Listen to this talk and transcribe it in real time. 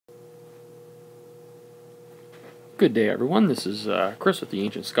Good day, everyone. This is Chris with the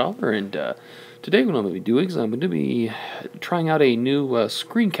Ancient Scholar, and today what I'm going to be doing is I'm going to be trying out a new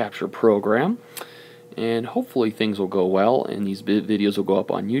screen capture program, and hopefully things will go well, and these videos will go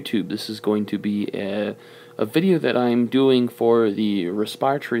up on YouTube. This is going to be a video that I'm doing for the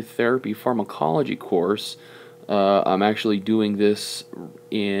respiratory therapy pharmacology course. I'm actually doing this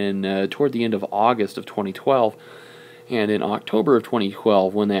in toward the end of August of 2012, and in October of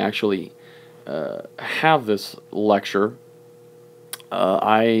 2012, when they actually have this lecture,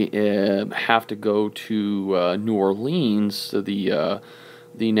 I have to go to New Orleans to the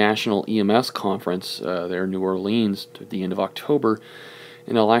National EMS Conference there in New Orleans at the end of October,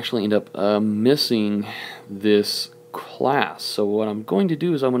 and I'll actually end up missing this class. So what I'm going to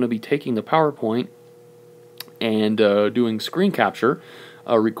do is I'm going to be taking the PowerPoint and doing screen capture,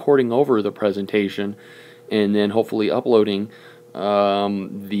 recording over the presentation, and then hopefully uploading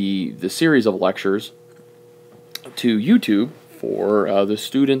the series of lectures to YouTube for the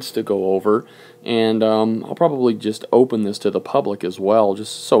students to go over, and I'll probably just open this to the public as well,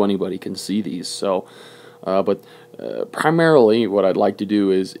 just so anybody can see these. So, but primarily what I'd like to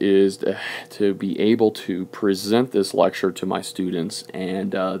do is to be able to present this lecture to my students,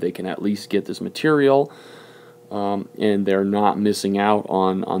 and they can at least get this material, and they're not missing out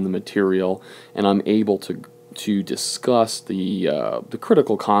on the material, and I'm able to discuss the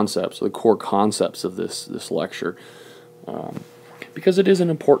critical concepts, the core concepts of this lecture, because it is an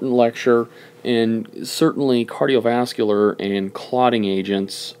important lecture, and certainly cardiovascular and clotting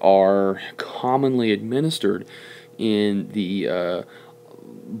agents are commonly administered in the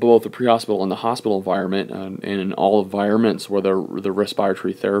both the pre-hospital and the hospital environment, and in all environments where the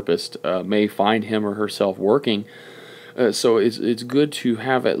respiratory therapist may find him or herself working. So it's good to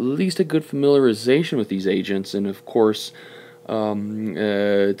have at least a good familiarization with these agents, and of course,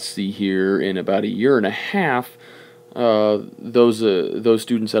 let's see here, in about a year and a half, those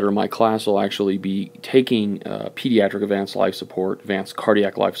students that are in my class will actually be taking pediatric advanced life support, advanced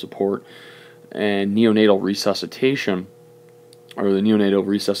cardiac life support, and neonatal resuscitation, or the neonatal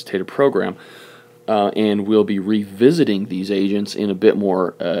resuscitated program, and we'll be revisiting these agents in a bit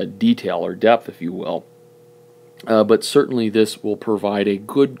more detail or depth, if you will. But certainly this will provide a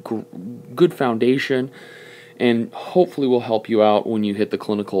good foundation, and hopefully will help you out when you hit the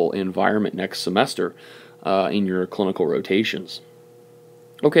clinical environment next semester in your clinical rotations.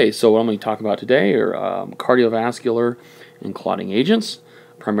 Okay, so what I'm going to talk about today are cardiovascular and clotting agents,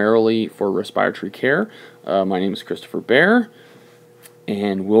 primarily for respiratory care. My name is Christopher Bear,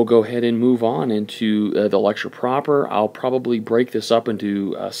 and we'll go ahead and move on into the lecture proper. I'll probably break this up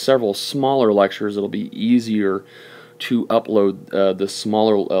into several smaller lectures. It'll be easier to upload the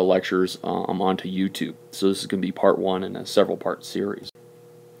smaller lectures onto YouTube. So this is going to be part one in a several-part series.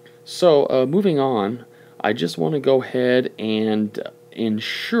 So moving on, I just want to go ahead and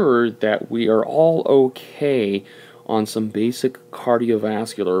ensure that we are all okay on some basic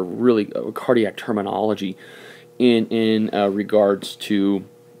cardiovascular, really cardiac terminology, in regards to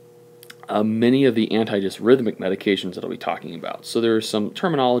many of the antidysrhythmic medications that I'll be talking about. So there's some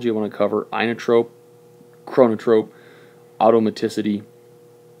terminology I want to cover: inotrope, chronotrope, automaticity,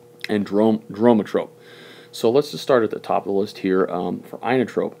 and dromotrope. So let's just start at the top of the list here for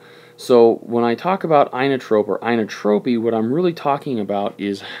inotrope. So when I talk about inotrope or inotropy, what I'm really talking about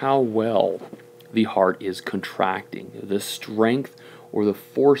is how well the heart is contracting, the strength or the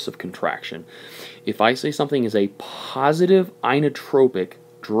force of contraction. If I say something is a positive inotropic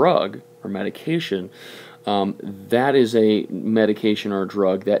drug or medication, that is a medication or a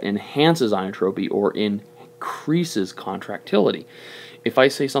drug that enhances inotropy or increases contractility. If I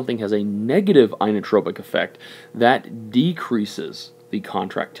say something has a negative inotropic effect, that decreases the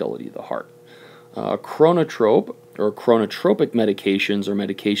contractility of the heart. Chronotrope or chronotropic medications are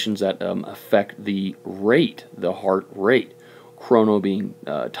medications that affect the rate, the heart rate. Chrono being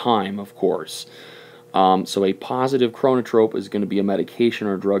time, of course. So a positive chronotrope is going to be a medication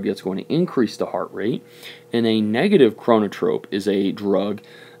or a drug that's going to increase the heart rate, and a negative chronotrope is a drug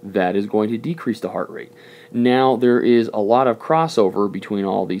that is going to decrease the heart rate. Now, there is a lot of crossover between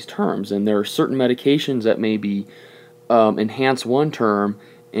all these terms, and there are certain medications that may be enhance one term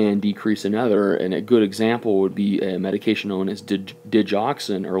and decrease another, and a good example would be a medication known as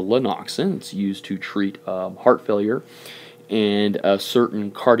digoxin or lanoxin. It's used to treat heart failure and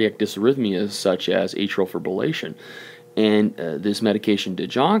certain cardiac dysrhythmias such as atrial fibrillation. And this medication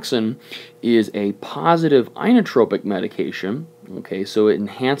digoxin is a positive inotropic medication, okay, so it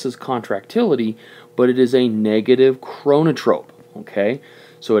enhances contractility, but it is a negative chronotrope, okay,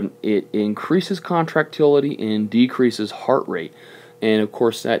 so it increases contractility and decreases heart rate. And of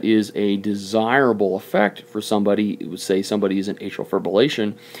course, that is a desirable effect for somebody, say somebody is in atrial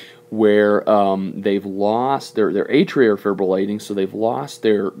fibrillation, where they've lost their atria are fibrillating, so they've lost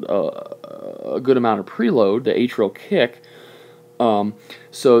their a good amount of preload, the atrial kick.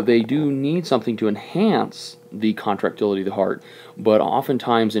 So they do need something to enhance the contractility of the heart, but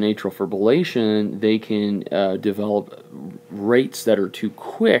oftentimes in atrial fibrillation they can develop rates that are too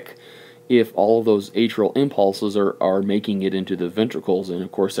quick if all of those atrial impulses are making it into the ventricles, and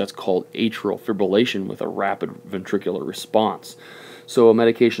of course that's called atrial fibrillation with a rapid ventricular response. So a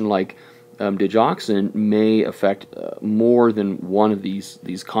medication like digoxin may affect more than one of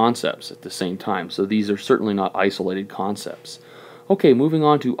these concepts at the same time. So these are certainly not isolated concepts. Okay, moving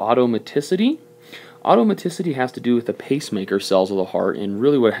on to automaticity. Automaticity has to do with the pacemaker cells of the heart, and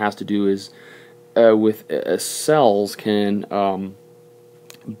really what it has to do is with cells can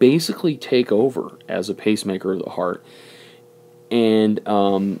basically take over as a pacemaker of the heart, and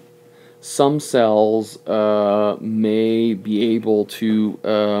some cells may be able to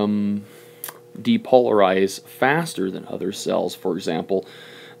depolarize faster than other cells. For example,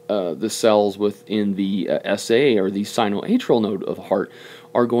 the cells within the SA, or the sinoatrial node of the heart,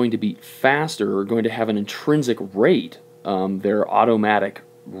 are going to beat faster, or going to have an intrinsic rate, their automatic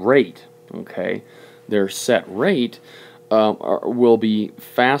rate, okay, their set rate will be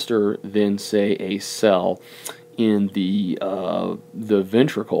faster than, say, a cell in the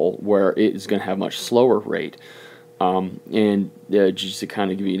ventricle, where it is going to have much slower rate. And just to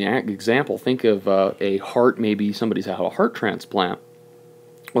kind of give you an example, think of a heart. Maybe somebody's had a heart transplant.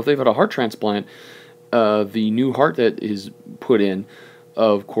 Well, if they've had a heart transplant, the new heart that is put in,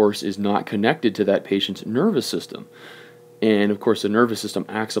 of course, is not connected to that patient's nervous system. And, of course, the nervous system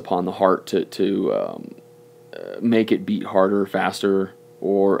acts upon the heart to make it beat harder, faster,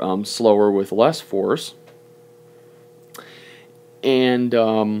 or slower with less force. And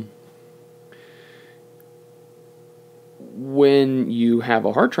when you have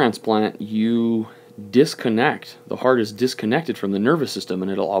a heart transplant, you disconnect. The heart is disconnected from the nervous system,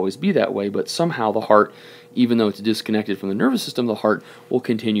 and it'll always be that way, but somehow the heart, even though it's disconnected from the nervous system, the heart will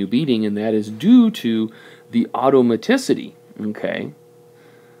continue beating, and that is due to the automaticity, okay?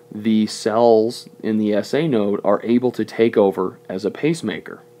 The cells in the SA node are able to take over as a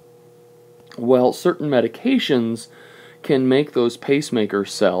pacemaker. Well, certain medications can make those pacemaker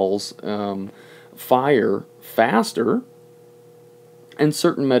cells fire faster, and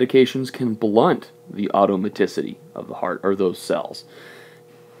certain medications can blunt the automaticity of the heart, or those cells.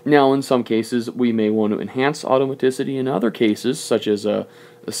 Now, in some cases, we may want to enhance automaticity. In other cases, such as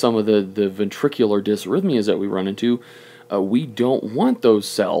some of the ventricular dysrhythmias that we run into, we don't want those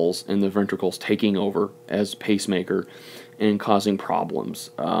cells in the ventricles taking over as pacemaker and causing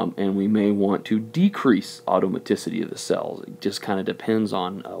problems. And we may want to decrease automaticity of the cells. It just kind of depends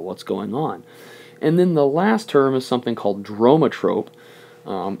on what's going on. And then the last term is something called dromotrope.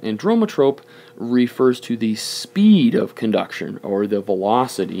 And dromotrope refers to the speed of conduction, or the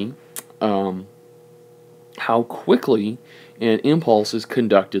velocity, how quickly an impulse is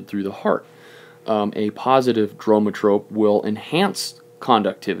conducted through the heart. A positive dromotrope will enhance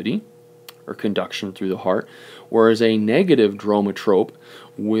conductivity, or conduction through the heart, whereas a negative dromotrope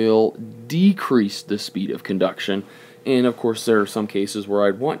will decrease the speed of conduction. And of course, there are some cases where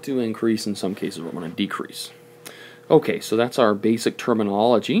I'd want to increase, and some cases where I want to decrease. Okay, so that's our basic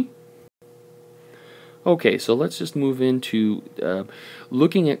terminology. Okay, so let's just move into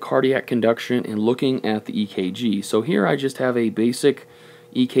looking at cardiac conduction and looking at the EKG. So here I just have a basic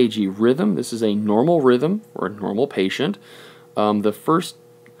EKG rhythm. This is a normal rhythm for a normal patient. The first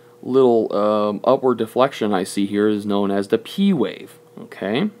little upward deflection I see here is known as the P wave.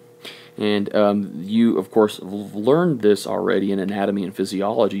 Okay, and you, of course, have learned this already in anatomy and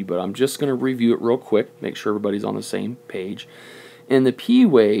physiology, but I'm just going to review it real quick, make sure everybody's on the same page. And the P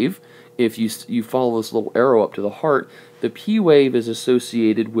wave, if you follow this little arrow up to the heart, the P wave is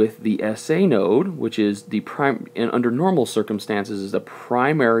associated with the SA node, which is the and under normal circumstances is the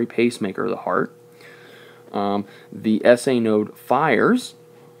primary pacemaker of the heart. The SA node fires.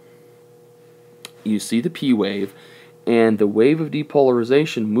 You see the P wave, and the wave of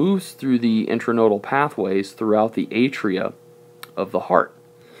depolarization moves through the intranodal pathways throughout the atria of the heart,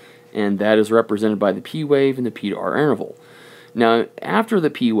 and that is represented by the P wave and the P to R interval. Now, after the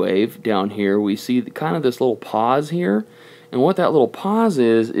P wave, down here, we see kind of this little pause here, and what that little pause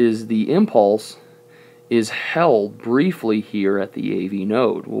is the impulse is held briefly here at the AV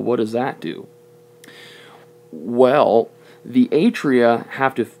node. Well, what does that do? Well, the atria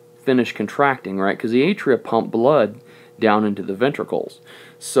have to finish contracting, right? Because the atria pump blood down into the ventricles.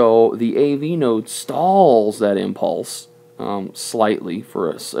 So the AV node stalls that impulse slightly for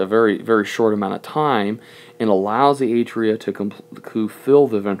a very, very short amount of time, and allows the atria to fill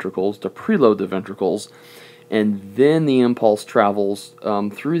the ventricles, to preload the ventricles, and then the impulse travels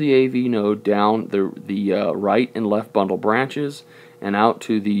through the AV node down the right and left bundle branches and out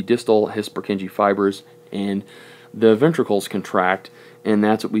to the distal His-Purkinje fibers, and the ventricles contract, and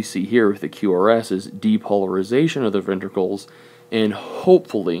that's what we see here with the QRS, is depolarization of the ventricles and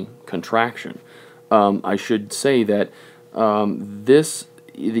hopefully contraction. I should say that the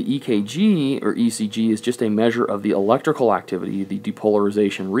EKG or ECG is just a measure of the electrical activity, the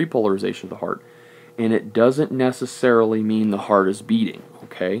depolarization, repolarization of the heart, and it doesn't necessarily mean the heart is beating,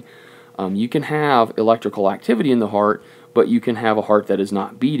 okay? You can have electrical activity in the heart, but you can have a heart that is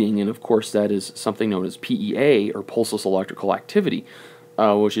not beating, and of course that is something known as PEA, or pulseless electrical activity,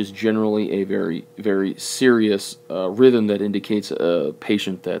 which is generally a very, very serious rhythm that indicates a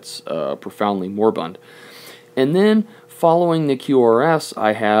patient that's profoundly moribund. And then following the QRS,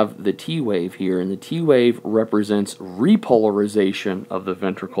 I have the T wave here, and the T wave represents repolarization of the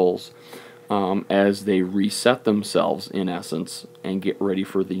ventricles as they reset themselves, in essence, and get ready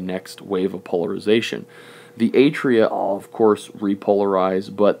for the next wave of polarization. The atria, of course,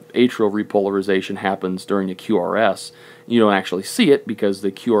 repolarize, but atrial repolarization happens during the QRS. You don't actually see it because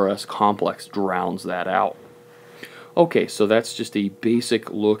the QRS complex drowns that out. Okay, so that's just a basic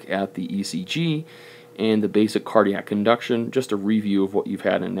look at the ECG and the basic cardiac conduction, just a review of what you've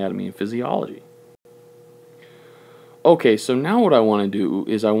had in anatomy and physiology. Okay, so now what I want to do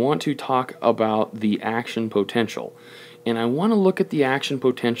is I want to talk about the action potential. And I want to look at the action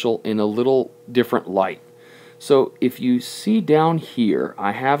potential in a little different light. So if you see down here,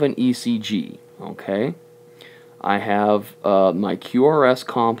 I have an ECG, okay? I have my QRS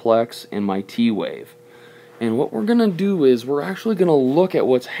complex and my T wave. And what we're going to do is we're actually going to look at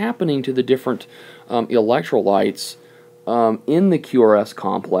what's happening to the different electrolytes in the QRS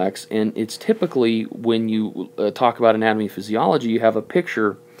complex, and it's typically, when you talk about anatomy and physiology, you have a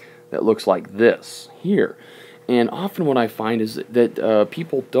picture that looks like this here. And often what I find is that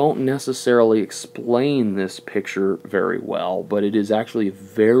people don't necessarily explain this picture very well, but it is actually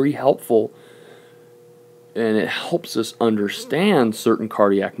very helpful, and it helps us understand certain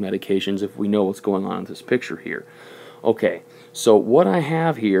cardiac medications if we know what's going on in this picture here. Okay, so what I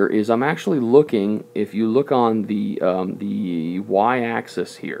have here is I'm actually looking, if you look on the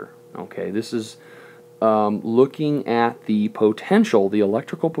y-axis here, okay, this is looking at the potential, the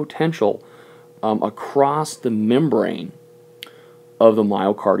electrical potential across the membrane of the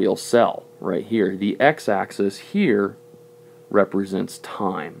myocardial cell right here. The x-axis here represents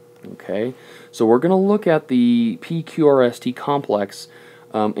time. Okay, so we're going to look at the PQRST complex,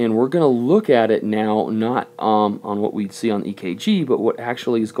 and we're going to look at it now not on what we'd see on EKG, but what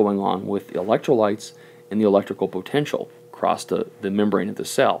actually is going on with the electrolytes and the electrical potential across the membrane of the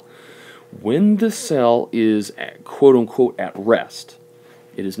cell. When the cell is quote-unquote at rest,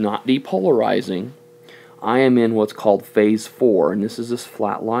 it is not depolarizing, I am in what's called phase 4, and this is this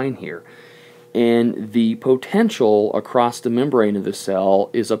flat line here. And the potential across the membrane of the cell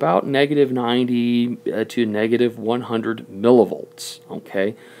is about -90 to -100 millivolts.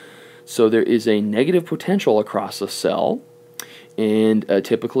 Okay, so there is a negative potential across the cell, and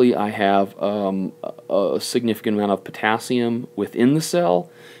typically I have a significant amount of potassium within the cell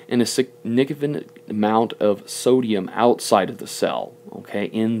and a significant amount of sodium outside of the cell. Okay,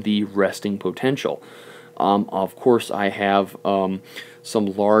 in the resting potential. Of course, I have some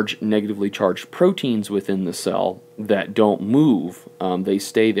large negatively charged proteins within the cell that don't move. They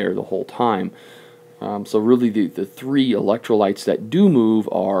stay there the whole time. So really the three electrolytes that do move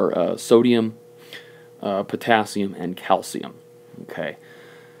are sodium, potassium, and calcium. Okay.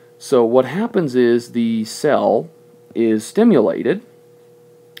 So what happens is the cell is stimulated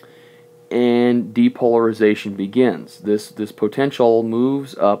and depolarization begins. This potential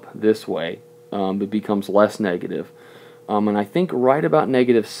moves up this way. It becomes less negative. And I think right about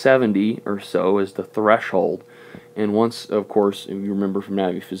 -70 or so is the threshold. And once, of course, if you remember from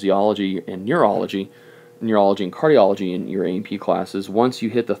anatomy, physiology, and neurology and cardiology in your A&P classes, once you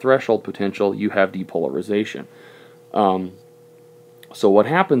hit the threshold potential, you have depolarization. So what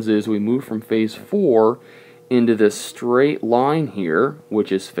happens is we move from phase 4 into this straight line here,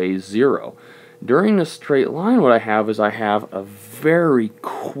 which is phase 0. During this straight line, what I have is I have a very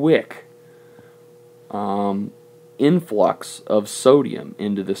quick influx of sodium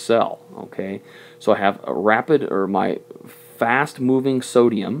into the cell. Okay, so I have a rapid, or my fast-moving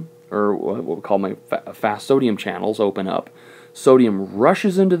sodium, or what we call my fast sodium channels, open up. Sodium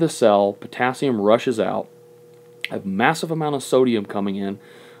rushes into the cell, potassium rushes out. I have a massive amount of sodium coming in,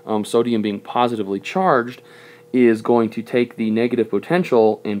 sodium being positively charged, is going to take the negative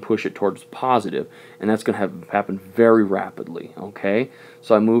potential and push it towards positive, and that's going to happen very rapidly. Okay,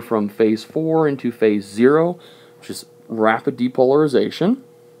 so I move from phase 4 into phase 0, which is rapid depolarization,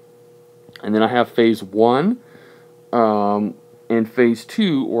 and then I have phase 1 and phase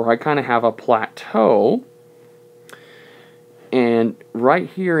 2, where I kind of have a plateau. And right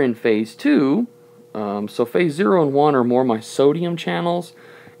here in phase 2, so phase 0 and 1 are more my sodium channels.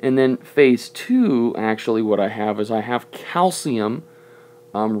 And then phase 2, actually what I have is I have calcium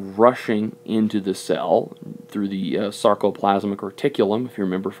rushing into the cell through the sarcoplasmic reticulum, if you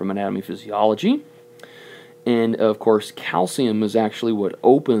remember from anatomy physiology. And of course, calcium is actually what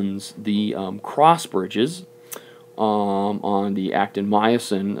opens the cross bridges on the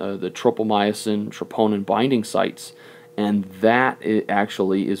actin-myosin, the tropomyosin, troponin binding sites. And that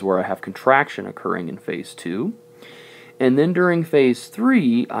actually is where I have contraction occurring in phase 2. And then during phase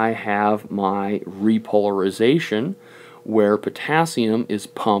 3, I have my repolarization, where potassium is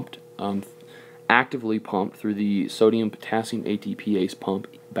pumped, actively pumped through the sodium-potassium ATPase pump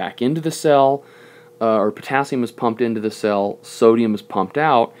back into the cell, or potassium is pumped into the cell, sodium is pumped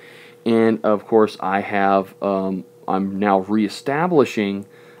out, and of course I have, I'm now reestablishing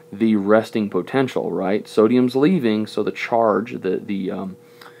the resting potential, right? Sodium's leaving, so the charge, the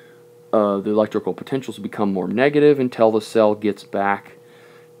electrical potentials become more negative until the cell gets back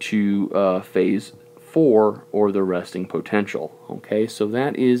to phase 4, or the resting potential. Okay, so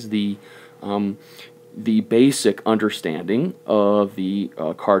that is the basic understanding of the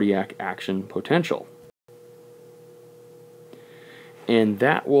cardiac action potential. And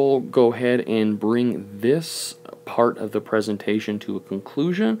that will go ahead and bring this part of the presentation to a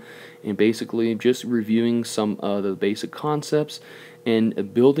conclusion, and basically just reviewing some of the basic concepts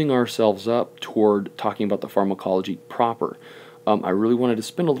and building ourselves up toward talking about the pharmacology proper. I really wanted to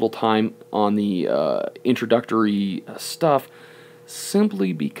spend a little time on the introductory stuff,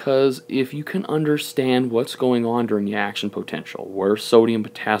 simply because if you can understand what's going on during the action potential, where sodium,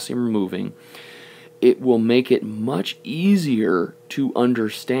 potassium are moving, it will make it much easier to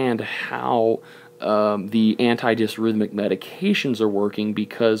understand how the antidysrhythmic medications are working,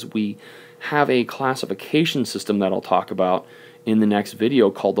 because we have a classification system that I'll talk about in the next video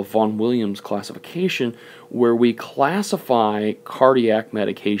called the von Williams classification, where we classify cardiac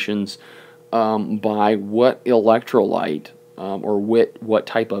medications by what electrolyte or what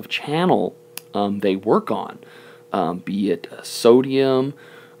type of channel they work on, be it sodium,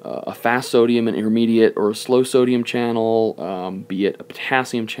 a fast sodium, an intermediate or a slow sodium channel, be it a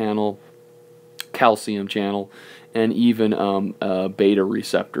potassium channel, calcium channel, and even beta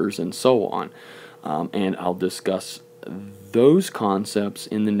receptors and so on. And I'll discuss those concepts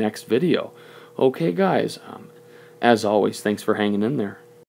in the next video. Okay guys, as always, thanks for hanging in there.